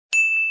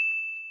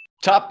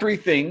Top three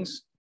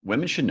things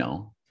women should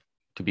know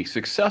to be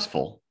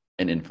successful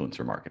in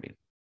influencer marketing.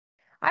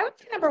 I would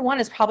say number one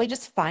is probably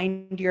just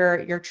find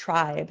your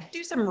tribe.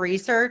 Do some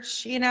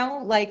research,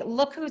 like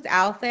look who's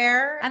out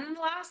there. And then the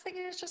last thing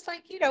is just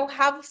like,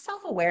 have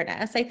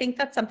self-awareness. I think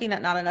that's something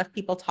that not enough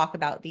people talk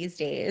about these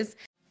days.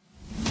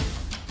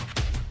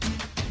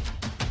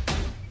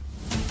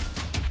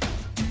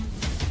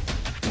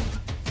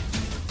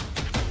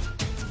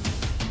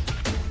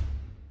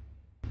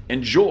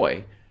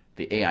 Enjoy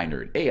the AI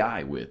Nerd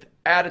AI with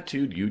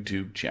Attitude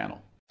YouTube channel.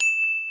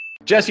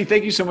 Jesse,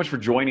 thank you so much for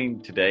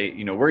joining today.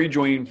 Where are you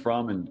joining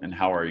from and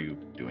how are you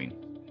doing?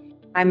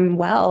 I'm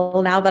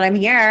well now that I'm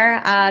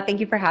here. Thank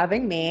you for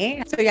having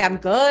me. So yeah, I'm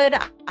good.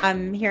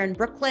 I'm here in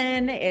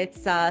Brooklyn.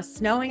 It's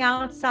snowing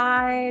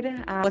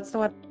outside. What's the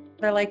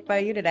weather like by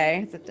you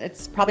today?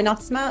 It's probably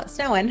not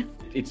snowing.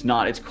 It's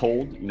not. It's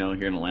cold,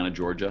 here in Atlanta,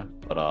 Georgia.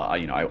 But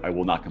I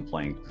will not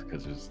complain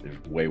because there's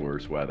way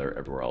worse weather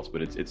everywhere else.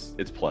 But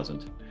it's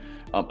pleasant.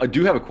 I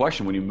do have a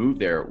question. When you moved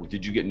there,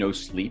 did you get no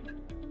sleep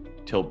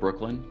till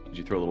Brooklyn? Did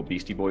you throw a little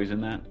Beastie Boys in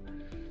that?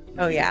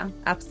 Oh yeah,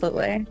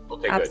 absolutely.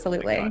 Okay,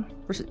 absolutely.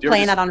 We're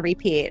playing that on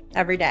repeat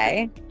every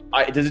day.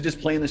 Does it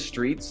just play in the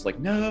streets like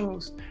no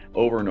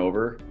over and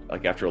over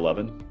like after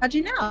 11? How'd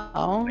you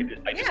know?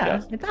 I just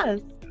guessed. It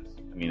does.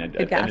 I mean, I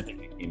think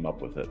they came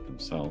up with it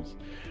themselves.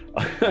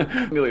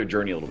 Maybe your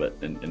journey a little bit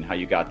and how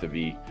you got to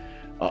be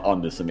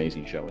on this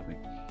amazing show with me.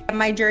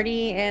 My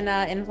journey in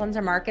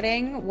influencer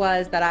marketing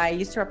was that I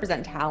used to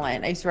represent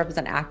talent. I used to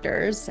represent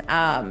actors,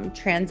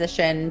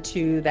 transition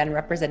to then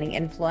representing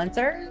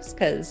influencers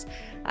because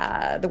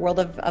the world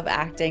of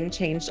acting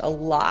changed a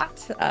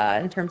lot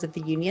in terms of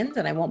the unions,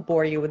 and I won't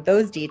bore you with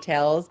those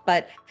details.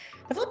 But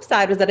the flip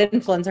side was that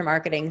influencer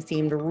marketing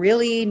seemed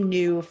really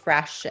new,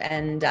 fresh,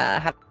 and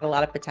had a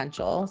lot of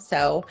potential.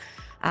 So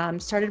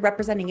started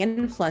representing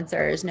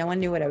influencers. No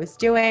one knew what I was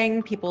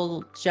doing.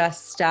 People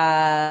just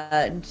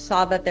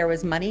saw that there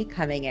was money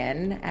coming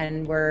in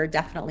and were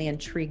definitely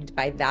intrigued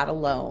by that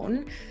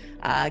alone.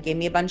 Gave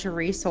me a bunch of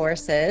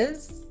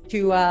resources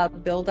to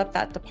build up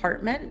that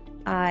department.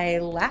 I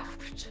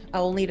left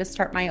only to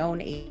start my own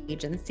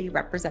agency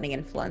representing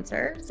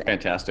influencers.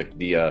 Fantastic.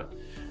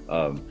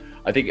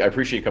 I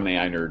appreciate you coming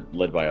AI Nerd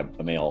led by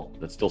a male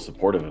that's still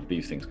supportive of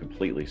these things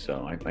completely.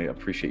 So I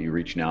appreciate you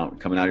reaching out,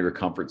 coming out of your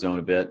comfort zone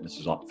a bit. This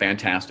is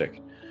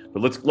fantastic.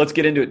 But let's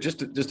get into it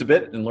just a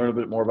bit and learn a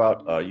bit more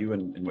about you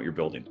and what you're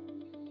building.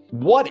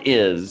 What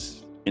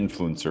is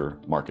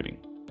influencer marketing?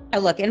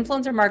 Look,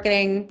 influencer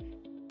marketing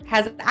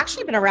has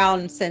actually been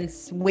around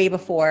since way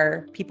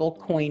before people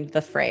coined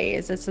the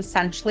phrase. It's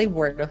essentially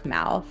word of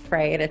mouth,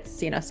 right?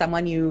 It's,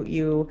 someone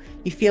you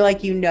feel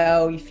like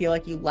you feel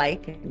like you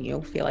like, and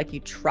you feel like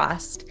you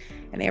trust,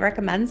 and they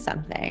recommend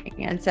something.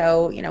 And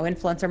so,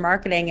 influencer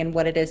marketing and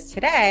what it is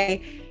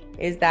today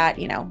is that,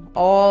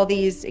 all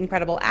these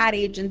incredible ad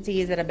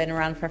agencies that have been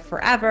around for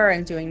forever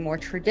and doing more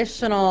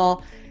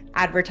traditional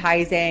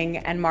advertising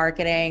and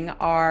marketing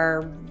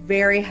are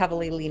very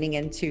heavily leaning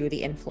into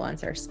the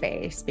influencer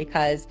space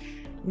because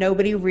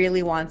nobody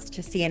really wants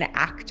to see an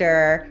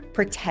actor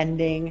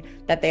pretending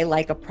that they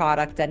like a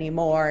product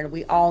anymore. And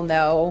we all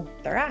know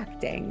they're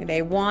acting.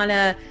 They want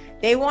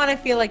to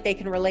feel like they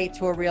can relate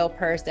to a real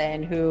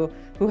person who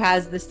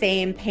has the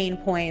same pain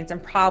points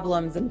and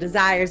problems and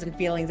desires and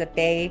feelings that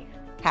they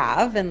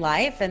have in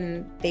life,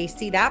 and they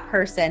see that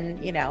person,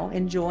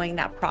 enjoying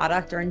that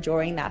product or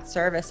enjoying that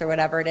service or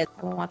whatever it is.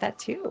 I want that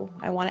too.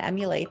 I want to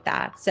emulate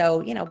that.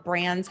 So,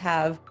 brands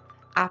have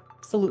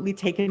absolutely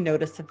taken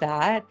notice of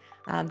that.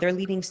 They're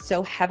leading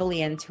so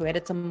heavily into it.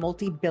 It's a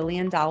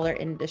multi-billion-dollar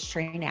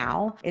industry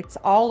now. It's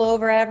all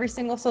over every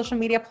single social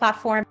media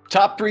platform.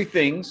 Top three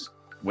things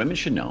women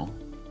should know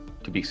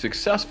to be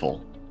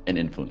successful in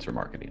influencer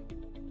marketing.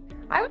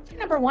 I would say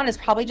number one is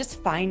probably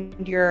just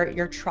find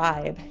your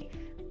tribe.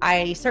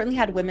 I certainly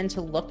had women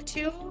to look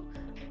to,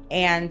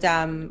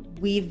 and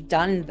we've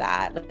done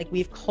that. Like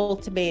we've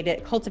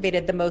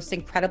cultivated the most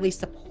incredibly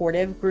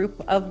supportive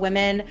group of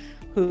women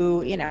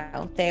who,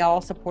 they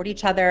all support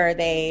each other.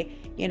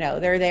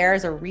 They're there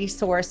as a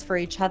resource for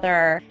each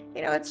other.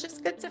 It's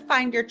just good to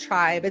find your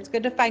tribe. It's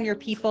good to find your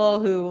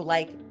people who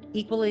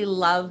equally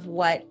love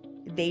what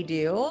they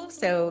do,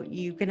 so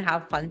you can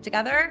have fun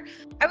together.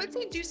 I would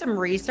say do some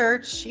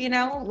research,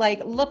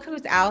 like look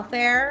who's out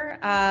there,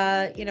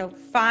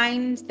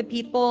 find the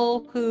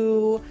people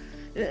who.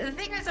 The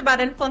thing is about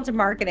influencer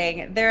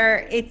marketing,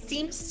 it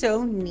seems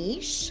so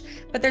niche,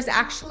 but there's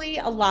actually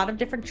a lot of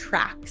different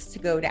tracks to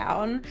go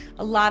down,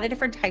 a lot of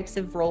different types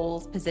of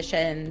roles,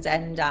 positions,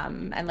 and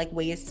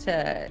ways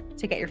to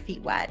get your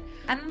feet wet.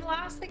 And then the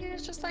last thing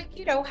is just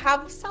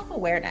have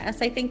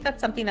self-awareness. I think that's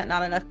something that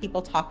not enough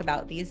people talk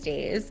about these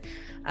days.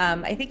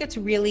 I think it's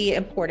really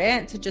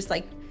important to just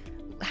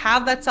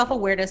have that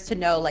self-awareness to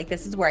know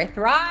this is where I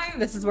thrive,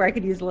 this is where I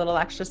could use a little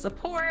extra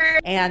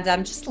support, and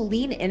just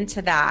lean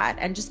into that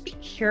and just be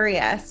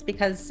curious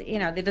because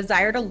the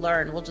desire to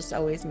learn will just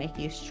always make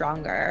you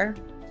stronger.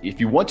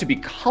 If you want to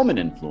become an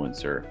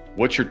influencer,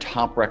 what's your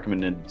top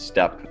recommended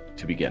step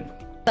to begin?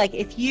 Like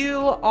if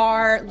you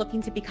are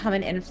looking to become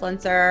an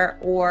influencer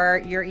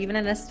or you're even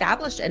an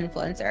established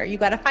influencer, you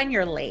got to find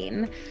your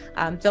lane.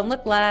 Don't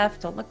look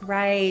left, don't look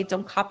right,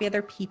 don't copy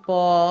other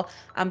people,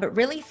 but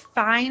really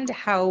find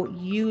how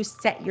you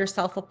set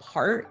yourself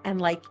apart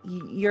and like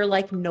you're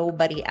like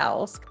nobody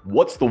else.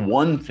 What's the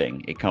one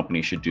thing a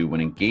company should do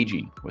when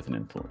engaging with an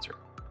influencer?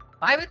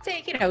 I would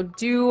say,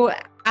 do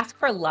ask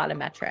for a lot of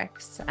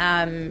metrics.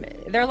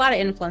 There are a lot of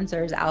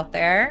influencers out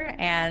there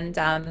and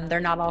they're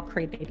not all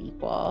created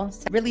equal.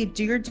 So really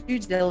do your due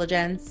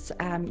diligence.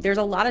 There's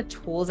a lot of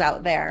tools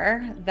out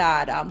there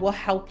that will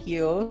help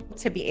you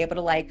to be able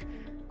to like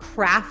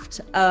craft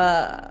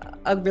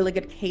a really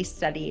good case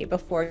study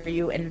before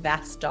you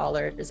invest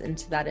dollars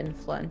into that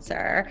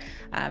influencer.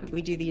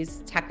 We do these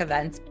tech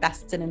events,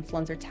 best in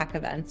influencer tech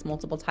events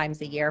multiple times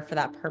a year for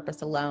that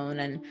purpose alone.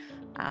 And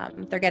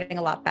they're getting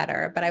a lot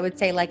better, but I would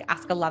say like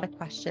ask a lot of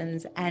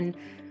questions. And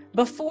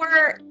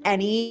before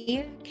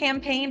any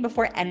campaign,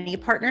 before any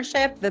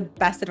partnership, the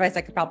best advice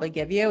I could probably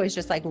give you is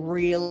just like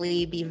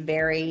really be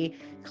very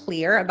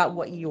clear about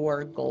what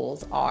your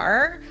goals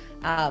are,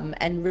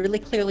 and really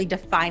clearly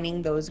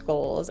defining those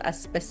goals as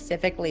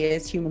specifically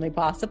as humanly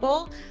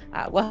possible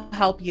will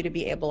help you to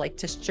be able like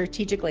to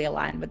strategically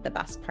align with the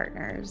best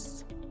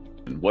partners.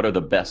 And what are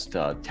the best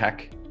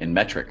tech and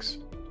metrics?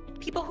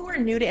 People who are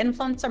new to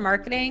influencer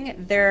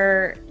marketing,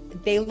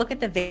 they look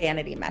at the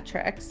vanity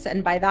metrics.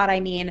 And by that,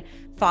 I mean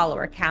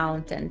follower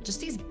count and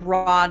just these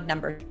broad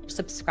numbers,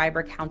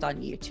 subscriber count on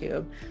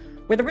YouTube.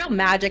 Where the real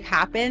magic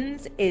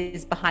happens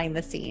is behind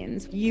the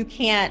scenes. You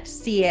can't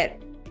see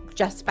it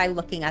just by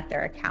looking at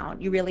their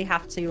account. You really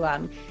have to,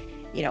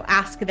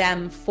 ask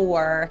them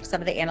for some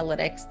of the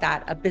analytics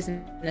that a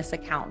business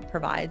account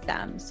provides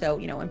them. So,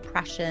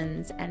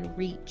 impressions and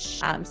reach.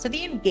 So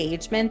the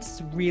engagement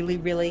is really,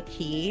 really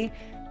key.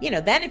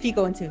 Then if you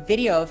go into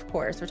video, of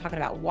course, we're talking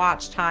about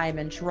watch time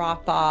and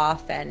drop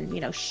off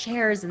and,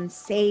 shares and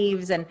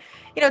saves. And,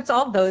 it's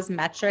all those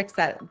metrics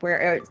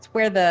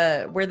where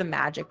the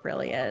magic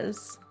really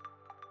is.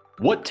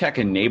 What tech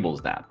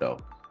enables that though?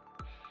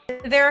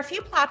 There are a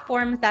few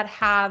platforms that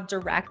have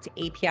direct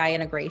API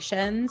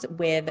integrations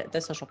with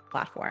the social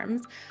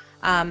platforms.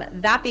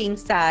 That being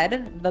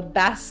said, the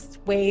best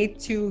way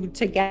to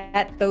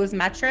get those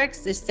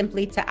metrics is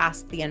simply to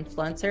ask the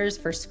influencers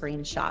for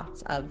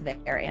screenshots of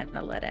their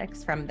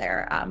analytics from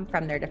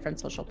their different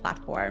social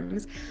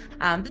platforms.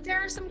 But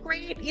there are some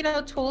great,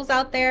 tools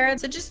out there.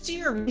 So just do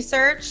your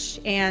research,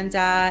 and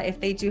if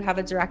they do have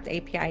a direct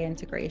API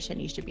integration,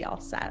 you should be all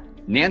set.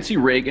 Nancy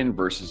Reagan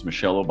versus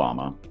Michelle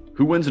Obama.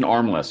 Who wins an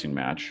arm wrestling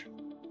match?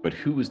 But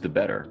who is the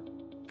better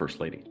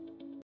First Lady?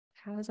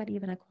 How is that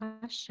even a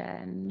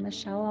question?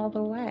 Michelle all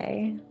the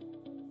way.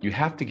 You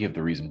have to give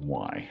the reason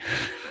why.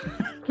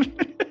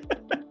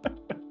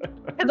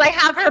 Because I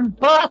have her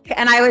book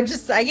and I would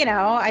just,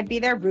 I'd be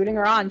there rooting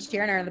her on,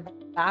 cheering her in the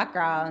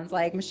background. It's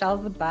like,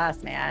 Michelle's the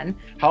best, man.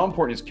 How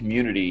important is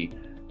community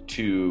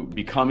to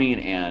becoming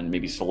and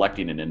maybe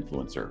selecting an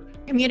influencer?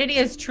 Community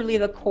is truly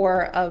the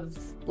core of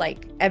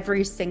like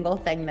every single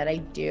thing that I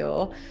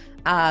do.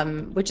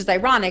 Which is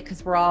ironic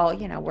because we're all,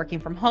 working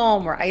from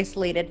home, we're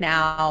isolated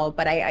now,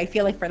 but I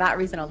feel like for that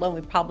reason alone,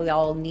 we probably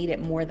all need it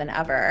more than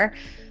ever.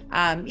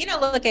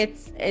 Look,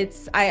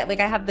 I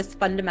have this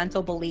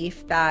fundamental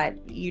belief that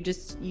you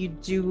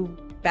do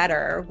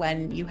better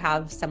when you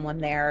have someone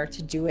there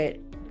to do it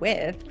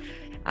with.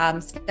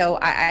 So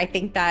I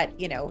think that,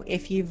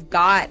 if you've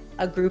got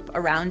a group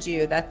around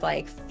you that's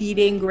like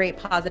feeding great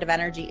positive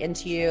energy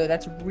into you,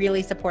 that's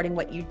really supporting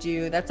what you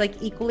do, that's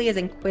like equally as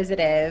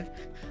inquisitive,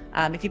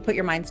 if you put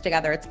your minds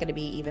together, it's going to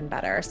be even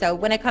better. So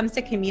when it comes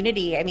to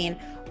community,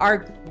 our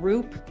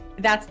group,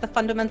 that's the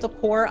fundamental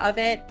core of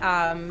it.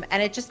 And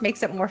it just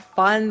makes it more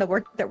fun, the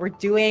work that we're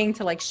doing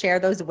to like share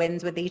those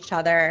wins with each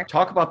other.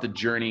 Talk about the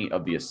journey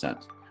of the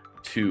ascent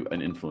to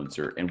an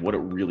influencer and what it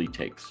really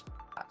takes.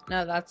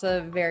 No, that's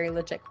a very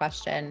legit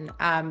question.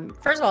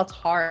 First of all, it's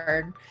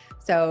hard.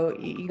 So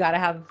you got to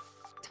have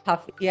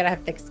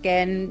thick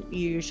skin.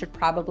 You should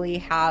probably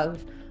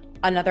have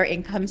another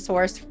income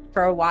source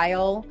for a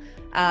while.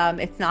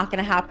 It's not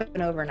going to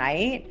happen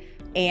overnight,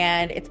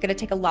 and it's going to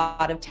take a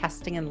lot of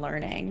testing and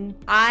learning.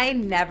 I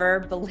never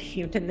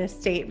believed in this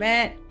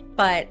statement,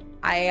 but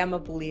I am a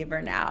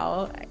believer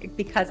now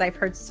because I've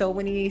heard so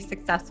many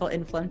successful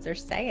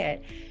influencers say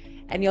it.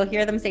 And you'll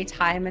hear them say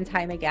time and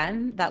time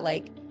again that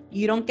like,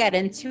 you don't get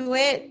into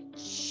it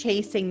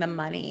chasing the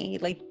money.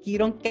 Like you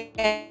don't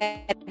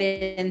get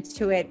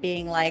into it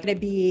being like to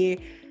be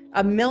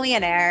a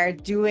millionaire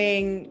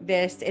doing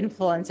this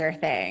influencer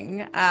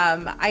thing.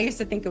 I used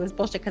to think it was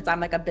bullshit because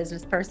I'm like a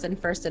business person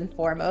first and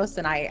foremost.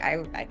 And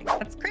I think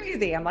that's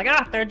crazy. I'm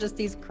like, they're just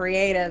these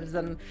creatives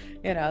and,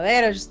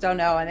 they just don't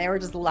know. And they were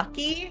just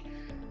lucky.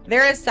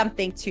 There is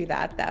something to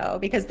that though,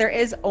 because there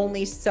is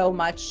only so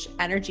much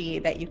energy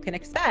that you can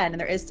expend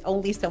and there is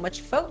only so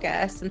much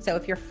focus. And so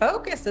if your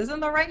focus is in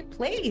the right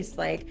place,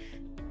 like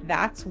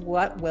that's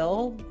what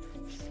will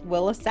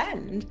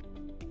ascend.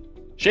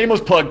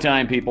 Shameless plug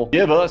time, people.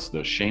 Give us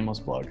the shameless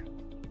plug.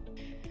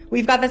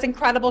 We've got this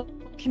incredible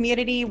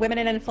community, Women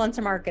in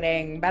Influencer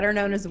Marketing, better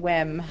known as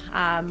WIM.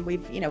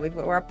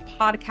 We're a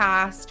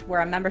podcast, we're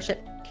a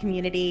membership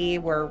community,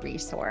 we're a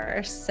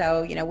resource.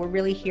 So, we're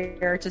really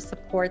here to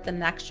support the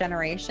next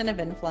generation of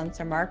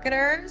influencer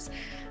marketers.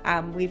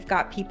 We've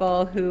got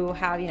people who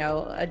have,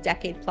 a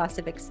decade plus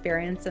of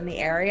experience in the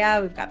area.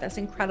 We've got this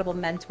incredible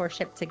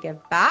mentorship to give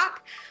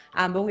back.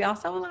 But we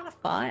also have a lot of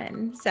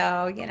fun.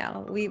 So,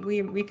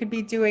 we could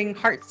be doing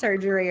heart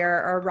surgery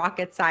or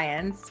rocket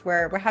science.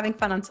 We're having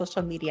fun on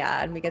social media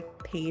and we get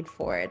paid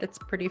for it. It's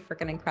pretty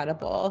freaking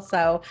incredible.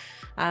 So,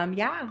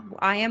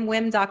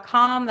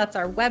 IamWim.com. That's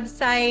our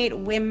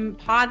website. WIM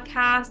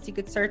Podcast. You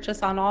could search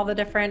us on all the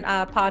different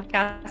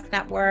podcast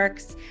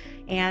networks.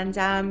 And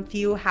if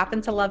you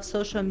happen to love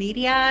social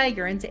media,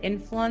 you're into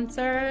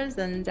influencers,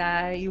 and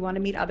you want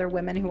to meet other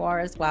women who are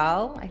as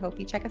well, I hope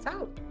you check us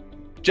out.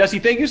 Jesse,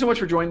 thank you so much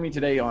for joining me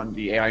today on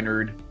the AI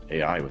Nerd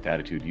AI with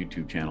Attitude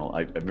YouTube channel.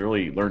 I've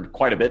really learned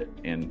quite a bit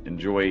and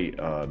enjoy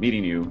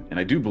meeting you. And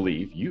I do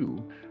believe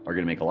you are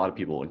going to make a lot of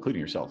people,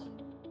 including yourself,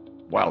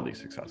 wildly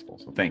successful.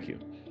 So thank you.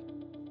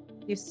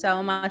 Thank you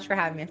so much for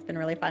having me. It's been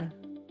really fun.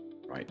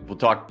 Right. We'll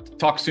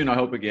talk soon, I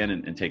hope, again,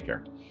 and take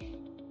care.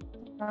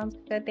 Sounds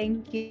good.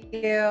 Thank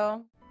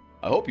you.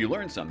 I hope you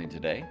learned something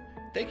today.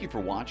 Thank you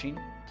for watching.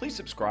 Please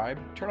subscribe,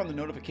 turn on the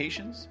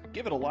notifications,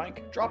 give it a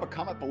like, drop a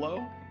comment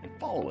below, and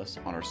follow us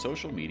on our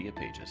social media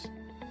pages.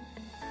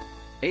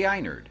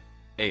 AI Nerd,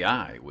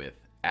 AI with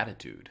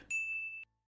Attitude.